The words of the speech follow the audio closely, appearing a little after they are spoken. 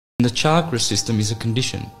The chakra system is a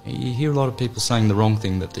condition. You hear a lot of people saying the wrong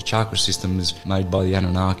thing, that the chakra system was made by the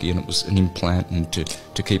Anunnaki and it was an implant and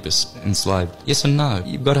to keep us enslaved. Yes and no.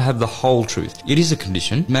 You've got to have the whole truth. It is a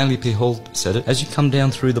condition. Manly P. Hall said it. As you come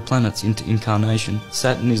down through the planets into incarnation,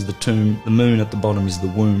 Saturn is the tomb, the moon at the bottom is the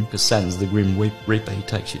womb, because Saturn's the grim reaper, he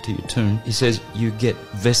takes you to your tomb. He says you get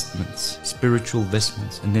vestments, spiritual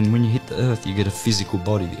vestments, and then when you hit the earth you get a physical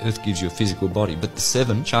body. The earth gives you a physical body, but the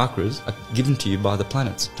 7 chakras are given to you by the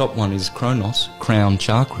planets. Top one is Kronos, crown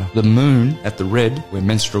chakra. The moon at the red, where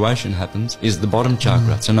menstruation happens, is the bottom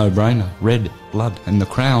chakra. It's a no-brainer. Red, blood. And the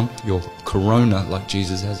crown, your corona, like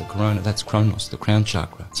Jesus has a corona, that's Kronos, the crown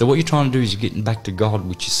chakra. So what you're trying to do is you're getting back to God,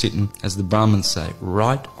 which is sitting, as the Brahmins say,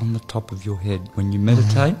 right on the top of your head. When you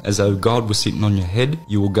meditate, as though God was sitting on your head,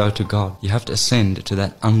 you will go to God. You have to ascend to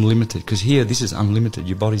that unlimited, because here, this is unlimited.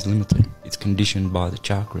 Your body's limited. It's conditioned by the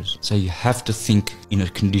chakras. So you have to think in a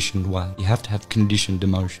conditioned way. You have to have conditioned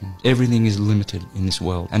emotions. Everything is limited in this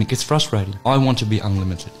world, and it gets frustrating. I want to be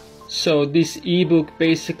unlimited. So this ebook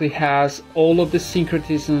basically has all of the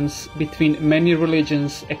syncretisms between many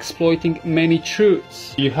religions exploiting many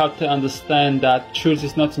truths. You have to understand that truth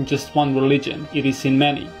is not in just one religion, it is in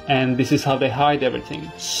many, and this is how they hide everything.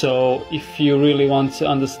 So if you really want to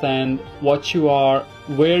understand what you are,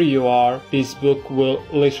 where you are, this book will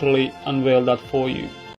literally unveil that for you.